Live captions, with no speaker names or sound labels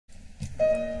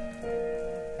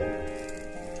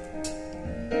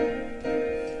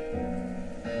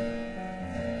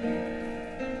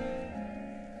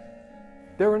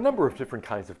There are a number of different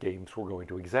kinds of games we're going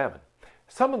to examine.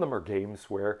 Some of them are games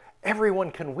where everyone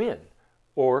can win,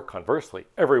 or conversely,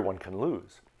 everyone can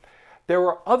lose. There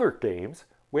are other games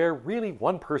where really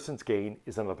one person's gain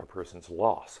is another person's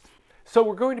loss. So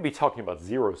we're going to be talking about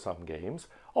zero-sum games,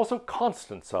 also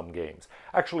constant-sum games.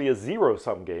 Actually, a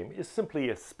zero-sum game is simply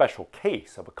a special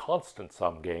case of a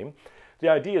constant-sum game. The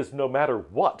idea is no matter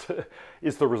what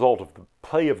is the result of the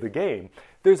play of the game,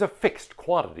 there's a fixed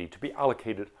quantity to be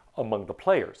allocated among the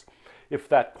players. If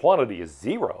that quantity is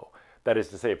zero, that is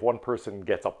to say, if one person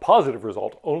gets a positive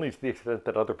result only to the extent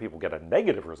that other people get a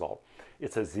negative result,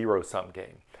 it's a zero-sum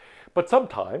game. But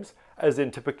sometimes, as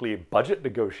in typically budget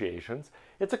negotiations,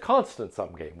 it's a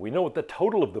constant-sum game. We know what the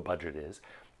total of the budget is,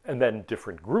 and then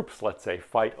different groups, let's say,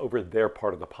 fight over their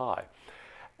part of the pie.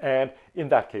 And in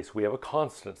that case, we have a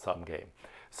constant-sum game.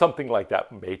 Something like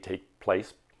that may take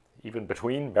place even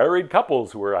between married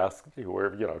couples who are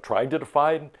trying to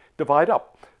divide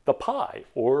up the pie,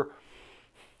 or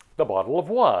the bottle of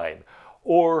wine,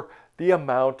 or the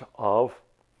amount of,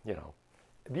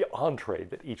 the entree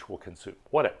that each will consume,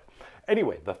 whatever.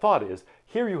 Anyway, the thought is,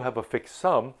 here you have a fixed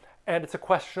sum, and it's a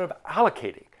question of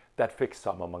allocating that fixed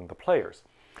sum among the players.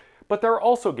 But there are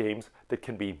also games that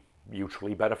can be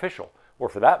mutually beneficial, or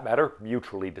for that matter,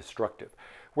 mutually destructive,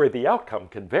 where the outcome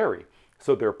can vary.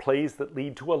 So there are plays that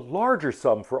lead to a larger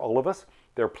sum for all of us.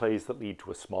 There are plays that lead to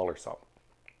a smaller sum.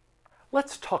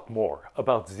 Let's talk more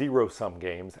about zero-sum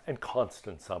games and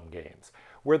constant-sum games,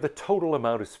 where the total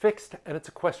amount is fixed and it's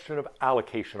a question of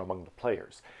allocation among the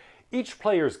players. Each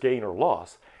player's gain or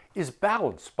loss is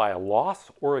balanced by a loss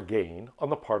or a gain on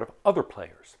the part of other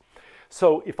players.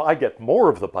 So if I get more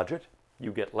of the budget,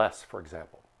 you get less, for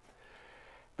example.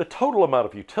 The total amount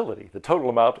of utility, the total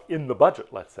amount in the budget,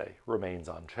 let's say, remains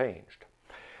unchanged.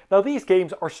 Now, these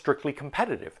games are strictly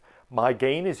competitive. My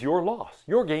gain is your loss.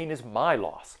 Your gain is my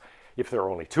loss, if there are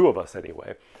only two of us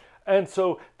anyway. And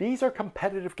so these are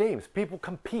competitive games. People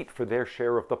compete for their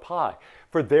share of the pie,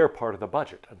 for their part of the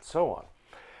budget, and so on.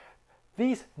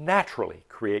 These naturally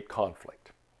create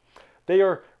conflict. They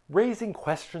are raising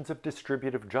questions of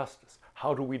distributive justice.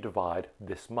 How do we divide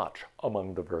this much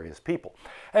among the various people?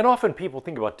 And often people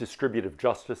think about distributive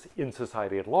justice in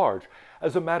society at large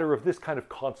as a matter of this kind of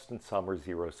constant sum or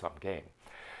zero-sum game.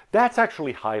 That's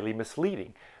actually highly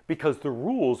misleading, because the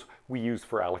rules we use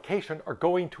for allocation are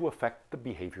going to affect the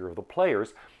behavior of the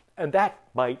players, and that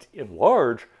might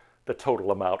enlarge the total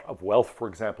amount of wealth, for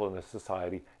example, in a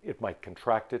society. It might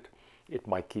contract it. It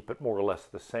might keep it more or less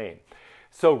the same.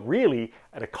 So really,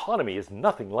 an economy is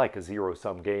nothing like a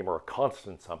zero-sum game or a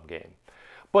constant-sum game.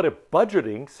 But a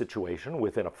budgeting situation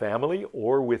within a family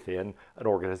or within an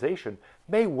organization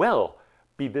may well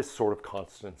be this sort of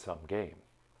constant-sum game.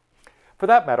 For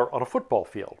that matter, on a football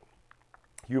field,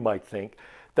 you might think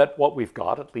that what we've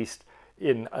got, at least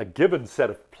in a given set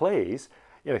of plays,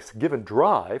 in a given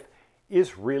drive,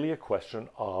 is really a question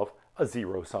of a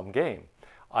zero-sum game.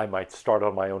 I might start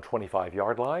on my own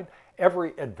 25-yard line.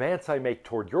 Every advance I make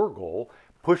toward your goal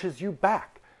pushes you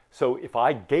back. So if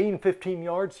I gain 15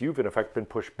 yards, you've in effect been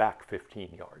pushed back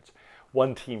 15 yards.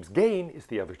 One team's gain is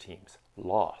the other team's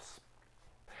loss.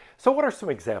 So what are some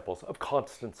examples of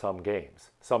constant-sum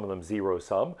games? Some of them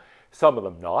zero-sum, some of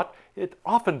them not. It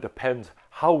often depends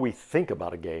how we think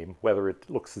about a game, whether it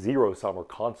looks zero-sum or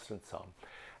constant-sum.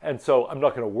 And so I'm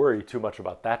not going to worry too much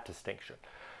about that distinction.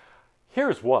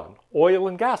 Here's one, oil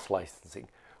and gas licensing.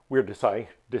 We're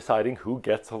deciding who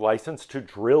gets a license to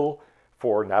drill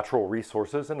for natural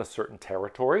resources in a certain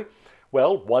territory.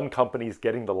 Well, one company's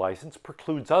getting the license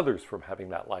precludes others from having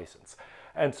that license.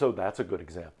 And so that's a good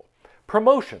example.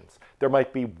 Promotions. There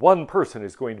might be one person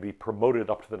who's going to be promoted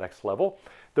up to the next level.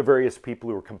 The various people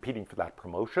who are competing for that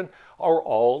promotion are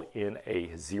all in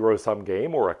a zero-sum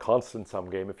game or a constant-sum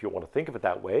game, if you want to think of it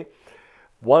that way.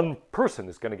 One person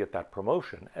is going to get that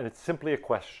promotion, and it's simply a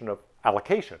question of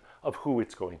allocation of who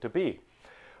it's going to be.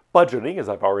 Budgeting, as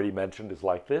I've already mentioned, is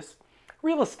like this.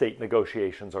 Real estate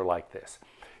negotiations are like this.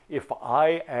 If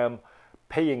I am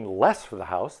paying less for the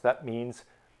house, that means,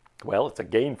 well, it's a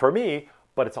gain for me,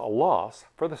 but it's a loss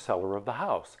for the seller of the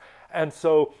house. And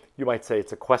so you might say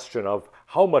it's a question of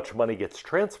how much money gets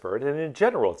transferred, and in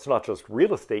general, it's not just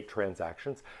real estate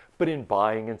transactions, but in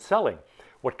buying and selling.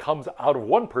 What comes out of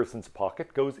one person's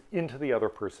pocket goes into the other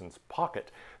person's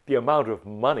pocket. The amount of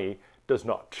money does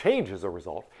not change as a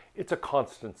result. It's a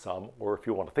constant sum, or if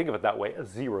you want to think of it that way, a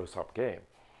zero-sum game.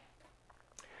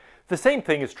 The same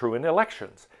thing is true in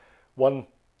elections. One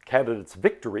candidate's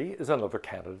victory is another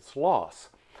candidate's loss.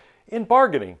 In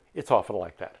bargaining, it's often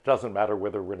like that. It doesn't matter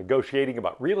whether we're negotiating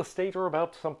about real estate or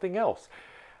about something else.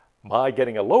 My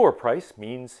getting a lower price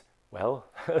means, well,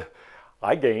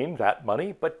 I gain that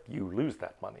money, but you lose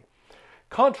that money.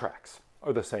 Contracts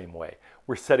are the same way.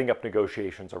 We're setting up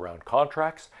negotiations around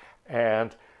contracts,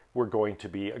 and we're going to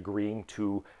be agreeing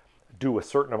to do a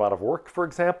certain amount of work, for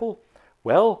example.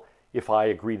 Well, if I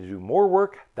agree to do more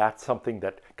work, that's something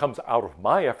that comes out of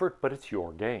my effort, but it's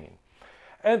your gain.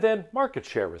 And then market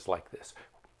share is like this.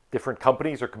 Different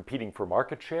companies are competing for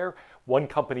market share. One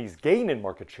company's gain in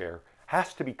market share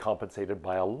has to be compensated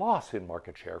by a loss in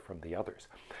market share from the others.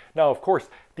 Now, of course,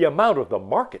 the amount of the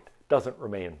market doesn't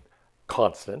remain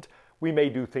constant. We may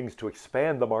do things to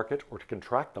expand the market or to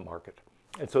contract the market.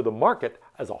 And so the market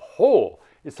as a whole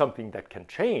is something that can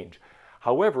change.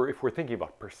 However, if we're thinking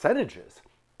about percentages,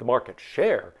 the market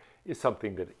share is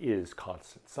something that is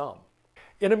constant sum.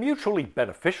 In a mutually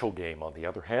beneficial game, on the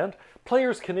other hand,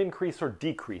 players can increase or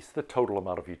decrease the total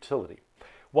amount of utility.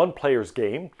 One player's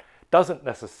gain doesn't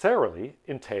necessarily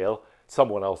entail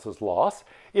someone else's loss.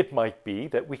 It might be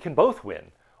that we can both win,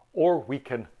 or we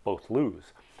can both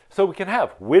lose. So we can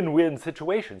have win-win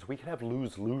situations. We can have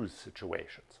lose-lose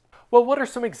situations. Well, what are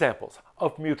some examples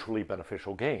of mutually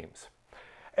beneficial games?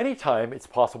 Anytime it's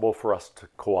possible for us to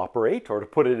cooperate, or to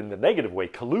put it in the negative way,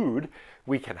 collude,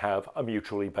 we can have a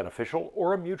mutually beneficial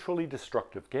or a mutually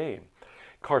destructive game.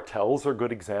 Cartels are a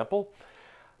good example.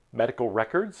 Medical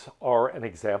records are an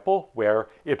example where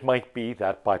it might be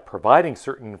that by providing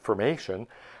certain information,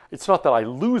 it's not that I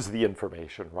lose the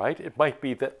information, right? It might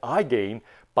be that I gain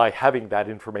by having that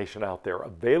information out there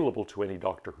available to any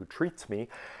doctor who treats me,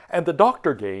 and the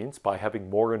doctor gains by having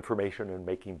more information and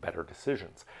making better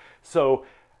decisions. So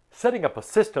setting up a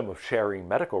system of sharing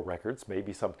medical records may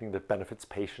be something that benefits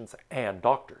patients and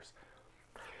doctors.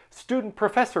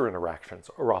 Student-professor interactions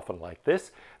are often like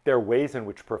this. There are ways in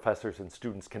which professors and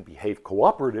students can behave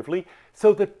cooperatively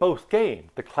so that both gain.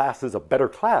 The class is a better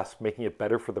class, making it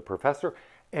better for the professor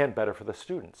and better for the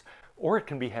students. Or it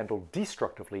can be handled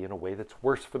destructively in a way that's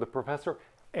worse for the professor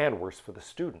and worse for the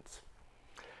students.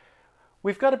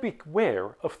 We've got to be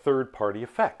aware of third-party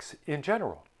effects in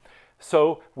general.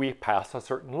 So we pass a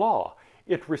certain law.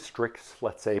 It restricts,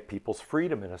 let's say, people's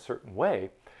freedom in a certain way,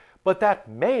 but that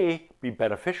may be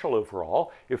beneficial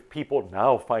overall if people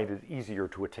now find it easier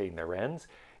to attain their ends.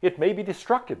 It may be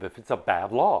destructive if it's a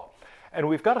bad law. And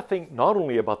we've got to think not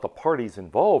only about the parties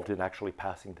involved in actually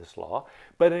passing this law,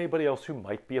 but anybody else who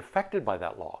might be affected by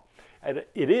that law. And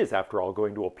it is, after all,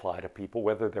 going to apply to people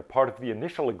whether they're part of the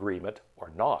initial agreement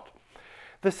or not.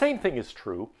 The same thing is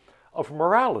true of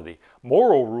morality.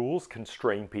 Moral rules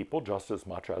constrain people just as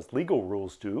much as legal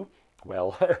rules do.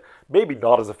 Well, maybe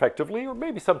not as effectively, or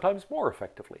maybe sometimes more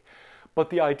effectively. But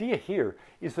the idea here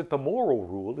is that the moral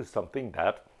rule is something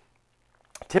that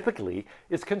typically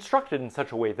is constructed in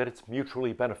such a way that it's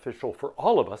mutually beneficial for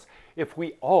all of us if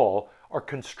we all are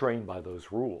constrained by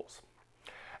those rules.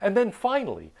 And then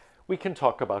finally, we can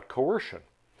talk about coercion.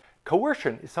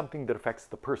 Coercion is something that affects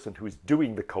the person who's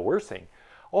doing the coercing,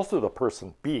 also the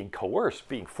person being coerced,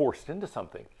 being forced into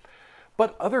something.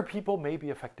 But other people may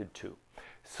be affected too.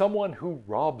 Someone who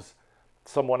robs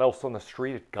someone else on the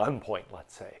street at gunpoint,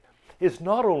 let's say, is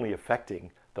not only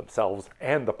affecting themselves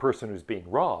and the person who's being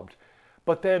robbed,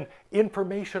 but then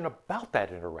information about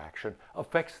that interaction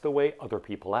affects the way other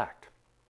people act.